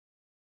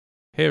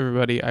Hey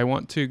everybody, I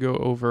want to go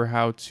over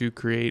how to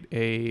create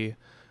a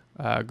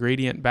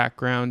gradient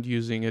background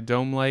using a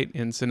dome light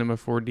in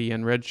Cinema4D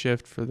and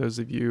Redshift for those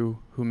of you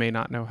who may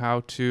not know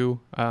how to.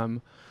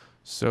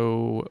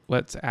 So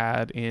let's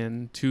add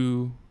in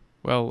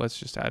let's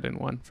just add in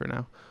one for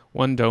now.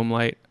 One dome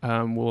light.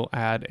 We'll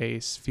add a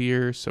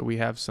sphere so we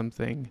have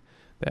something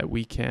that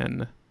we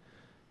can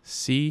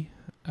see.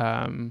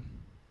 Let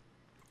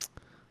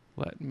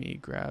me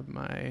grab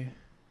my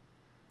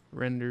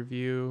render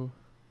view.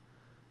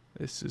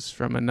 This is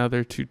from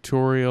another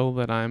tutorial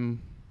that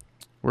I'm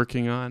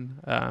working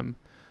on.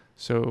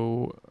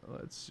 So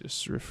let's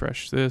just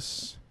refresh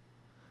this.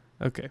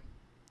 Okay.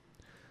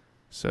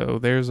 So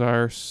there's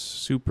our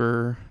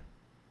super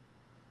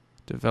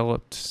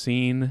developed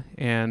scene.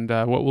 And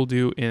what we'll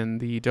do in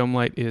the dome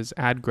light is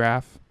add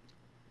graph.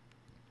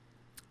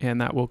 And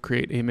that will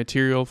create a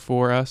material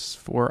for us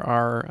for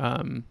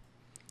our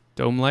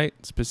dome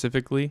light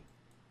specifically.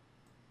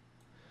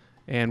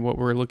 And what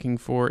we're looking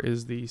for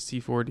is the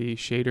C4D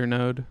shader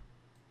node.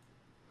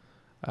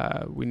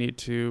 We need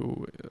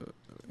to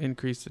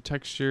increase the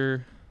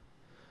texture.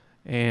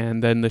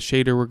 And then the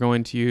shader we're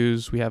going to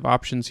use, we have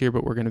options here,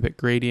 but we're going to pick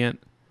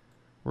gradient.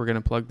 We're going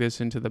to plug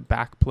this into the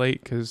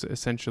backplate because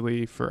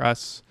essentially for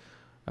us,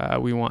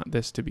 we want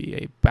this to be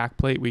a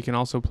backplate. We can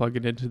also plug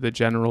it into the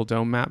general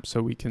dome map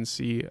so we can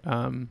see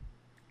the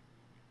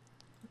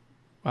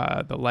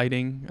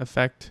lighting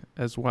effect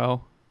as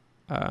well.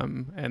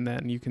 And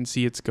then you can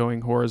see it's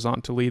going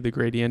horizontally, the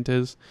gradient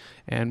is,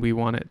 and we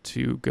want it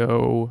to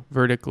go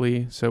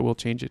vertically, so we'll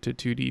change it to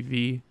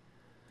 2dV.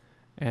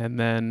 And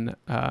then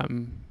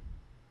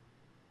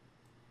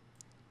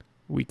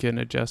we can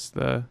adjust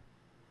the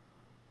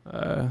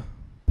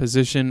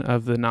position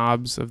of the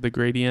knobs of the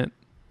gradient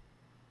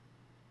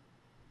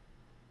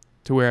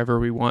to wherever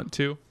we want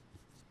to.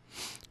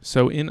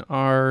 So in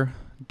our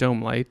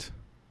dome light,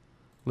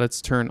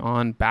 let's turn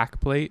on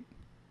backplate,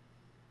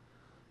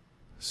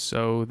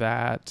 so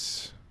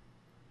that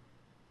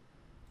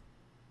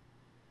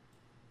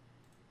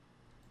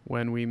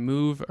when we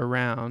move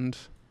around,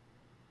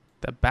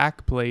 the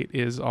backplate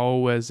is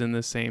always in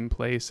the same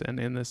place and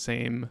in the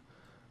same,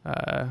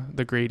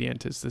 the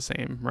gradient is the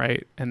same,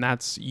 right? And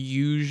that's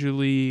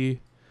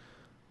usually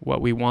what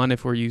we want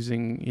if we're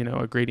using,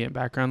 a gradient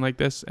background like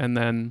this. And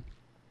then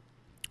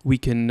we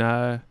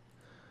can,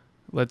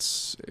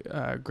 let's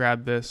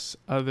grab this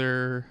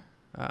other,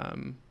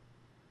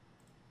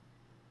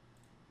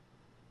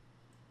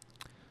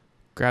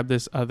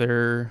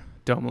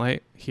 dome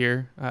light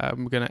here.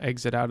 I'm going to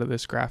exit out of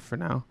this graph for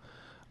now.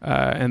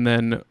 And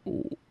then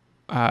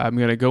I'm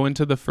going to go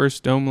into the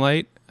first dome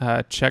light,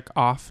 check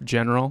off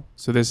general.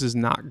 So this is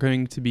not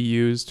going to be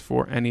used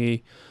for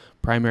any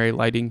primary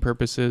lighting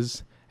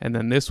purposes. And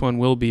then this one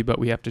will be, but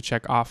we have to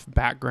check off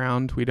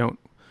background. We don't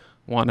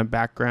want a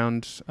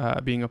background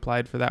being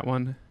applied for that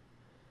one.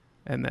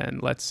 And then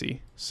let's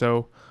see.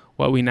 So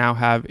what we now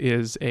have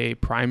is a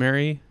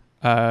primary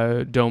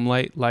dome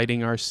light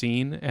lighting our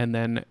scene, and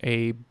then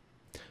a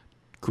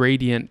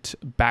gradient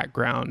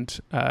background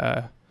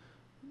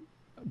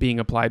being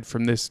applied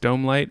from this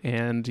dome light.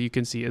 And you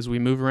can see as we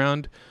move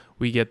around,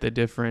 we get the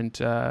different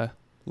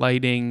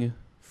lighting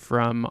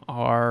from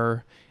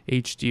our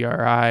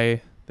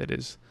HDRI that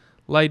is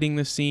lighting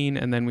the scene,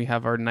 and then we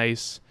have our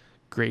nice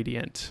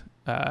gradient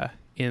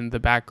in the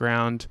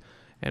background.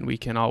 And we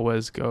can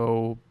always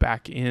go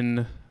back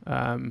in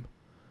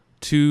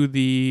to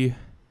the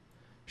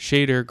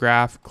shader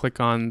graph, click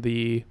on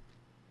the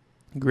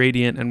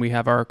gradient, and we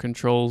have our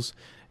controls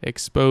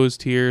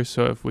exposed here.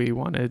 So if we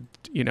wanted,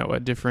 a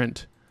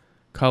different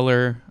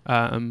color,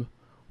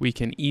 we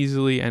can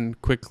easily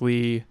and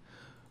quickly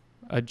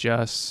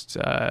adjust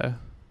the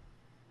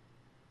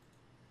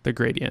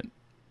gradient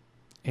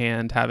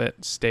and have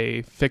it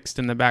stay fixed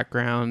in the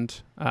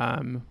background.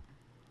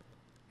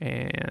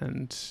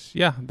 And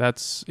yeah,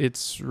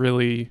 it's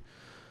really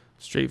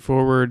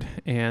straightforward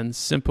and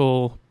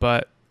simple,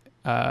 but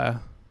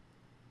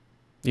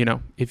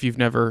if you've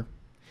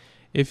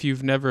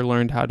never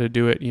learned how to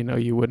do it,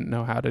 you wouldn't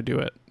know how to do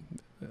it.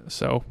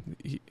 So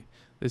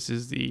this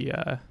is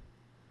the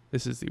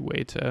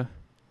way to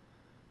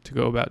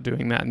go about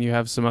doing that. And you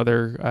have some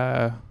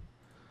other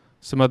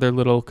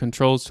little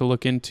controls to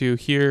look into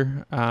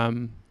here,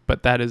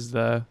 but that is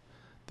the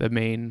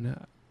main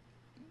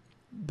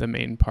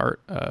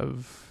part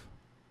of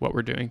what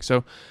we're doing.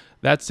 So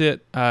that's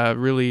it.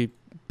 Really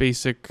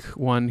basic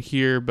one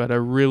here, but a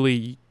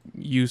really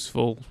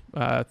useful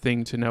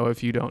thing to know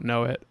if you don't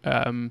know it.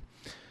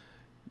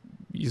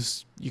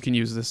 You can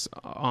use this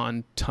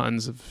on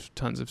tons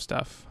of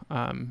stuff.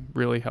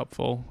 Really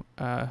helpful.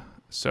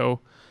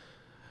 So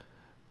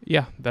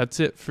yeah,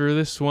 that's it for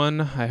this one.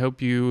 I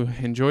hope you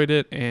enjoyed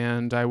it,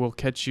 and I will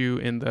catch you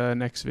in the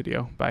next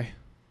video. Bye.